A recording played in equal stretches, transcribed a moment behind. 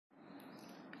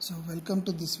So welcome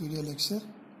to this video lecture.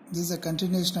 This is a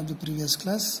continuation of the previous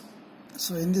class.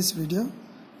 So in this video,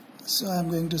 I am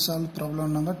going to solve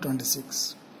problem number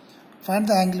 26. Find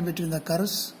the angle between the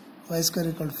curves y square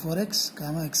equal to 4x,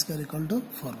 comma x square equal to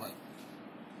 4y.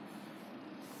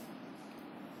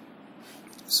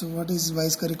 So what is y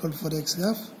square equal to 4x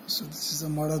graph? So this is a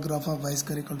model graph of y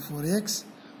square equal to 4x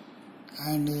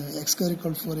and x square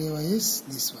equal to 4ay is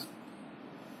this one.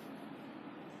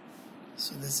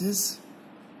 So this is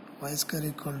y square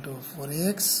equal to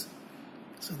 4ax.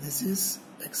 So this is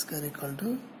x square equal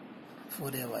to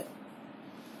 4ay.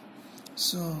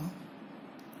 So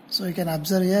you can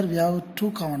observe here we have two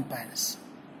common points.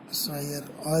 So here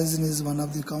origin is one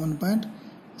of the common point.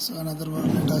 So another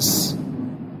one, let us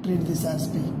treat this as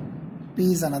P.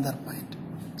 P is another point.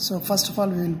 So first of all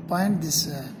we will find this,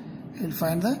 we will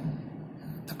find the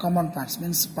common points,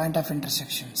 means point of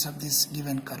intersections of this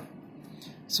given curve.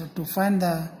 So to find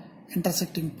the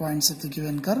intersecting points of the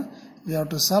given curve, we have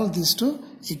to solve these two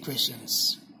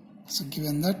equations. So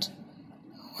given that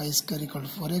y square equal to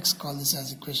 4x, call this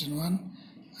as equation 1,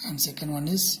 and second one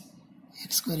is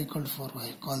x square equal to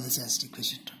 4y, call this as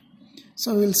equation 2.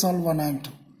 So we will solve 1 and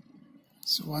 2.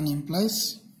 So 1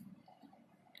 implies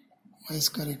y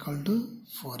square equal to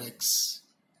 4x.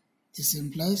 This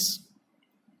implies,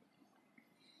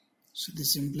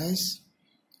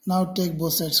 now take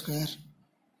both sides square.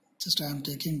 Just I am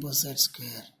taking both sides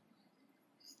square.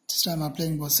 Just I am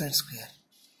applying both sides square.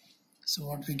 So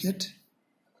what we get?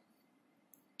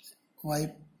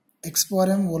 Y x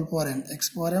power m whole power n, x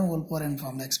power m whole power n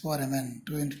form, x power mn,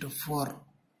 2 into 2, 4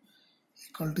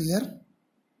 equal to here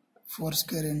 4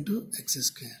 square into x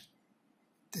square.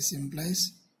 This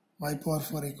implies y power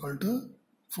 4 equal to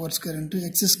 4 square into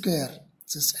x square.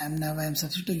 Just now I am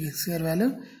substituting x square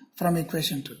value from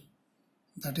equation 2.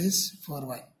 That is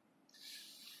 4y.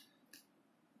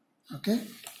 Okay,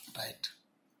 right.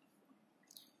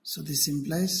 So this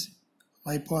implies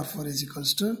y power 4 is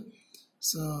equals to,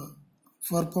 so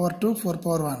 4 power 2, 4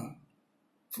 power 1,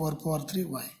 4 power 3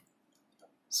 y.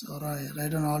 So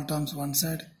write on all terms one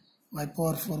side, y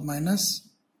power 4 minus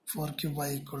 4 cube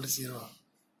y equal to 0.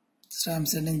 So I am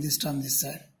sending this term this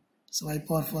side. So y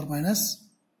power 4 minus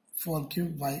 4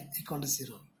 cube y equal to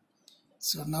 0.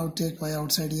 So now take y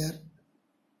outside here,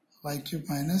 y cube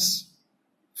minus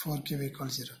 4 cube equal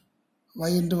to 0.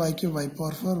 Y into y cube, y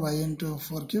power 4, y into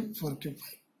 4 cube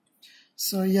y.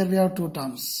 So here we have two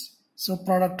terms. So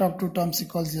product of two terms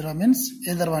equals 0 means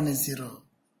either one is 0.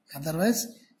 Otherwise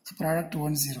the product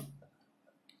won't 0.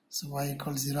 So y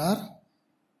equals 0 or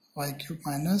y cube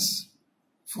minus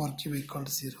 4 cube equal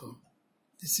to 0.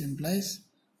 This implies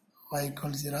y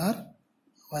equals 0 or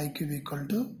y cube equal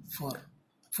to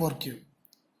 4 cube.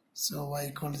 So y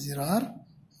equals 0 or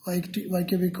y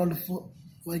cube equal to 4.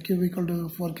 Y cube equal to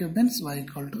 4 cube means y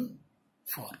equal to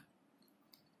 4.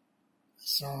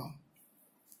 So,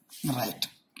 right.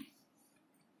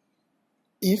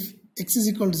 If x is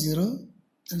equal to 0,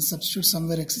 then substitute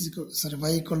somewhere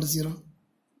y equal to 0.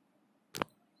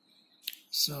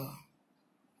 So,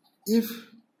 if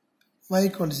y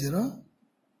equal to 0,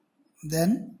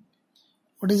 then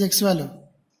what is x value?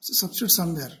 So, substitute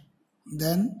somewhere.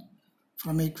 Then,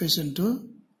 from equation 2,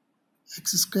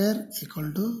 x square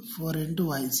equal to 4 into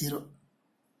y, 0.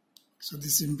 So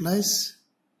this implies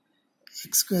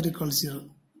x square equals 0.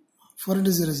 4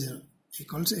 into 0, 0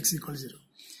 equals x equals 0.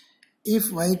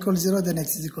 If y equals 0, then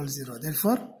x is equal to 0.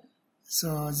 Therefore,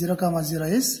 so 0 comma 0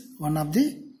 is one of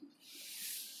the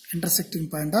intersecting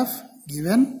point of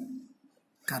given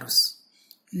curves.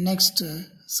 Next,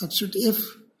 substitute if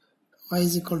y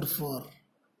is equal to 4,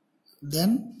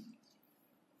 then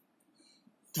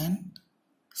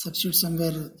substitute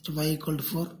somewhere to y equal to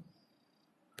 4.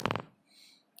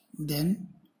 Then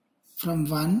from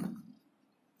 1,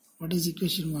 what is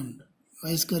equation 1?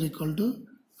 Y square equal to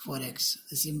 4x.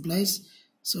 This implies,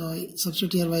 so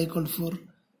substitute here y equal to 4.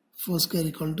 4 square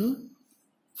equal to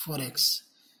 4x.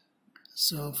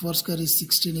 So 4 square is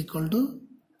 16 equal to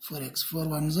 4x. 4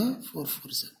 ones are 4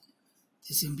 4s.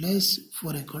 This implies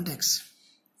 4 equal to x.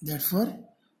 Therefore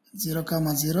 0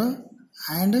 comma 0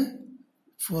 and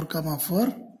 4 comma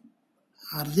 4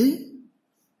 are the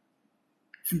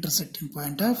intersecting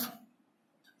point of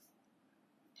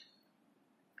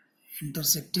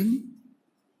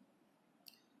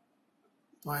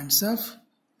points of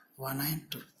 1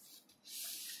 and 2.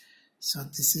 So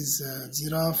this is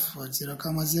 0 of 0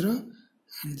 comma 0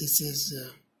 and this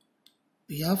is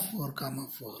P of 4 comma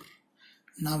 4.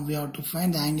 Now we have to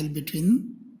find the angle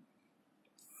between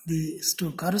these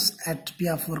two curves at P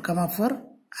of 4 comma 4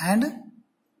 and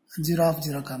 0 of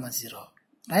 0 comma 0.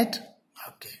 Right?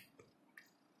 Okay.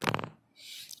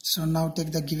 So now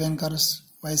take the given curves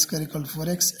y square equal to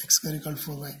 4x, x square equal to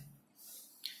 4y.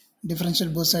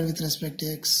 Differentiate both sides with respect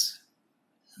to x.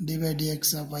 dy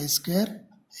dx of y square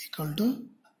equal to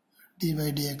dy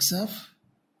dx of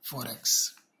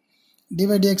 4x. dy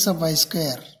dx of y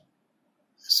square.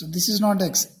 So this is not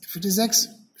x. If it is x,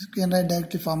 you can write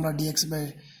directly formula dx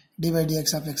by dy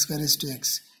dx of x square is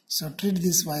 2x. So treat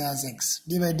this y as x.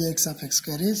 dy dx of x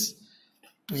square is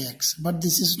 2x. But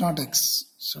this is not x.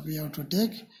 So we have to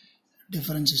take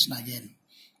differentiation again.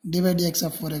 dy dx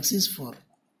of 4x is 4.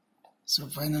 So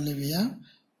finally we have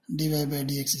dy by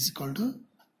dx is equal to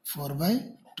 4 by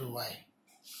 2y.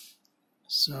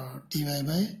 So dy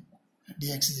by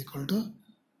dx is equal to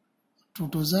 2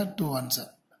 2s are 2 1s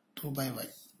are 2 by y.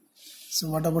 So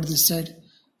what about this side?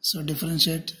 So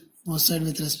differentiate both sides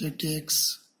with respect to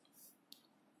x.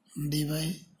 dy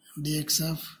dx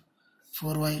of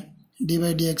 4y. dy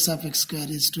dx of x square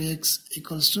is 2x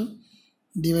equals to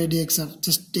dy dx of,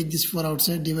 just take this 4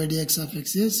 outside, dy dx of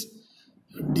x is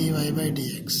dy by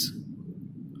dx.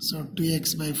 So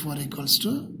 2x by 4 equals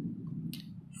to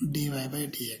dy by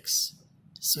dx.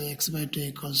 So x by 2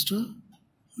 equals to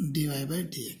dy by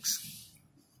dx.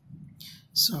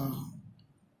 So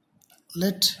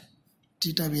let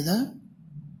theta be the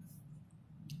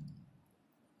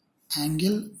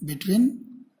angle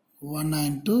between 1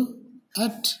 and 2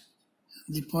 at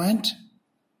the point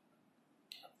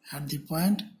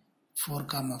 4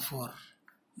 comma 4.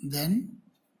 Then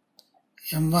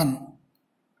m1,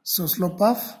 so slope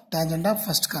of tangent of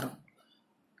first curve.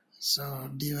 So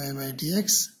dy by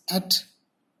dx at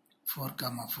 4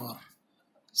 comma 4.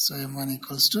 So m1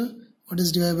 equals to, what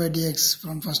is dy by dx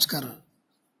from first curve?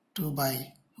 2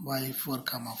 by y 4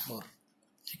 comma 4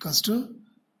 equals to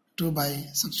 2 by,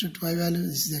 substitute y value,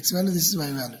 this is x value, this is y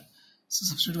value. So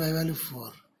substitute y value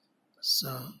 4.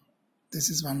 So this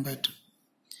is 1 by 2.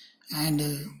 And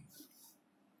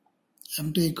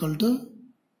m2 equal to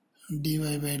dy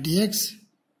by dx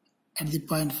at the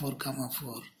point 4 comma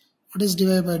 4. What is dy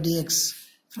by dx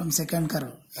from second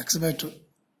curve? X by 2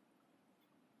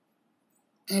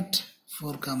 at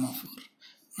 4 comma 4.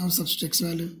 Now substitute x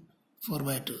value 4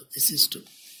 by 2. This is 2.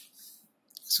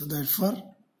 So therefore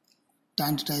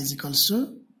tan theta is equals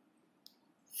to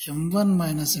m1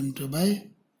 minus m2 by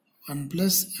 1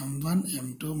 plus m1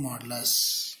 m2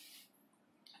 modulus.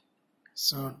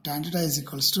 So tan theta is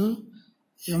equals to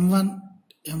m1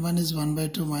 is 1 by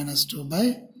 2 minus 2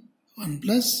 by 1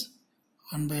 plus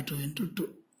 1 by 2 into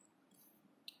 2.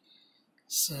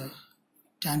 So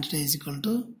tan theta is equal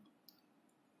to,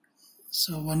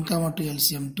 so 1 comma 2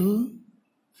 LCM 2.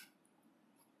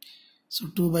 So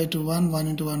 2 by 2 1, 1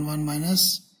 into 1 1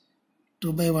 minus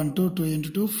 2 by 1 2, 2 into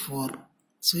 2 4.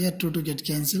 So here 2 to get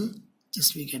cancelled,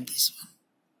 just we get this one.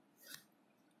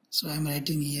 So I am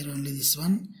writing here only this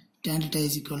one. Tan theta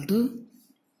is equal to,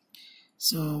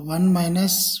 so 1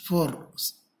 minus 4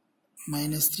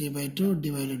 minus 3 by 2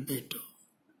 divided by 2.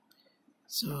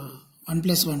 So 1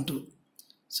 plus 1 2.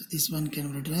 So this one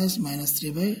can be written as minus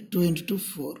 3 by 2 into 2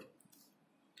 4.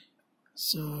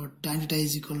 So tan theta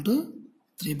is equal to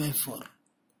 3 by 4.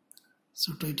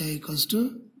 So theta equals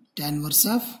to tan inverse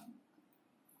of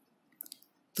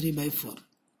 3 by 4.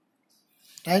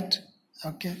 Right?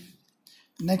 Okay.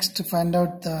 Next, find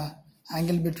out the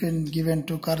angle between given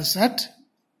two curves at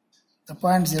the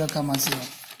point 0 comma 0.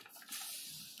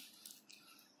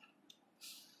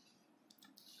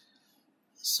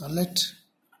 So let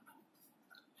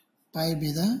pi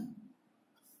be the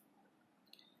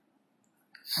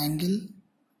angle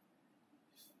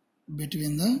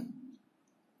between the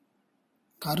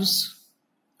curves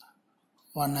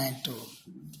 1 and 2.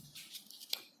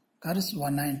 Curves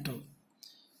 1 and 2.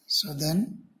 So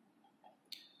then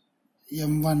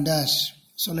m1 dash.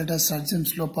 So let us assume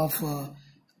slope of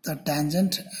the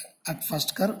tangent at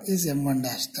first curve is m1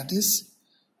 dash. That is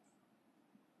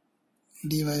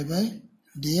dy by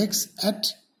dx at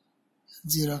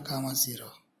 0 comma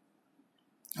 0.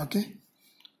 Okay.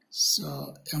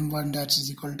 So m1 dash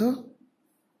is equal to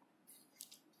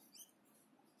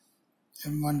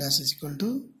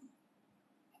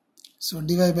so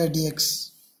dy by dx.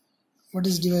 What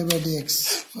is dy by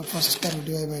dx? For first curve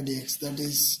dy by dx, that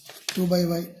is 2 by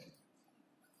y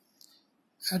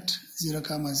at 0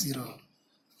 comma 0,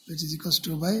 which is equals to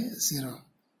 2 by 0.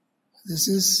 This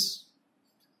is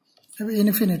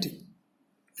infinity.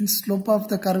 And slope of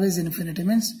the curve is infinity,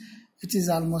 means which is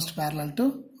almost parallel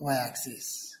to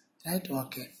y-axis. Right?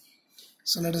 Okay.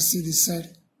 So let us see this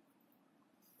side.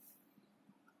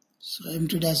 So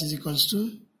m2 dash is equals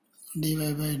to dy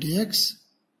by dx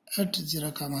at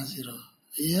 0 comma 0.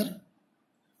 Here,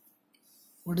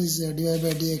 what is dy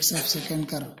by dx of second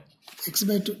curve? X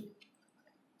by 2.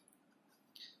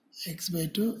 x by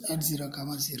 2 at 0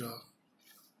 comma 0.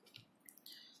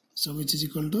 So which is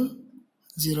equal to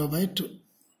 0 by 2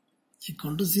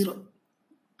 equal to 0.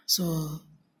 So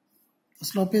the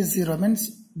slope is 0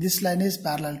 means this line is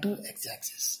parallel to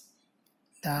x-axis.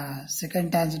 The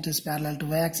second tangent is parallel to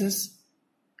y-axis.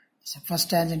 So first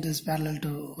tangent is parallel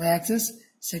to y-axis,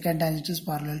 second tangent is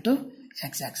parallel to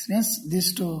x-axis. Means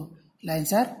these two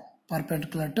lines are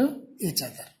perpendicular to each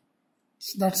other.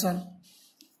 So that's all.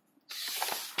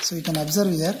 So you can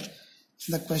observe here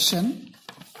the question.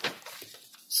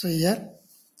 So here,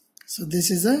 so this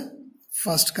is a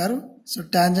first curve. So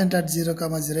tangent at 0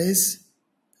 comma 0 is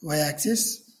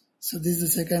y-axis. So this is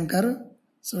the second curve.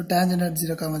 So tangent at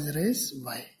 0 comma 0 is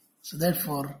y. So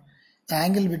therefore, the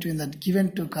angle between the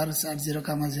given two curves at 0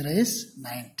 comma 0 is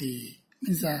 90.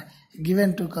 Means the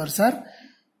given two curves are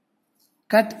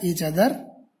cut each other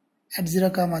at 0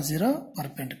 comma 0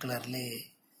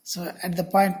 perpendicularly. So at the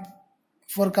point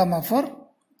 4 comma 4,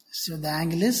 so the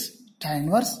angle is tan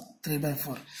inverse 3 by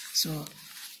 4. So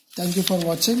thank you for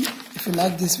watching. If you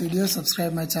like this video,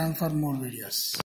 subscribe my channel for more videos.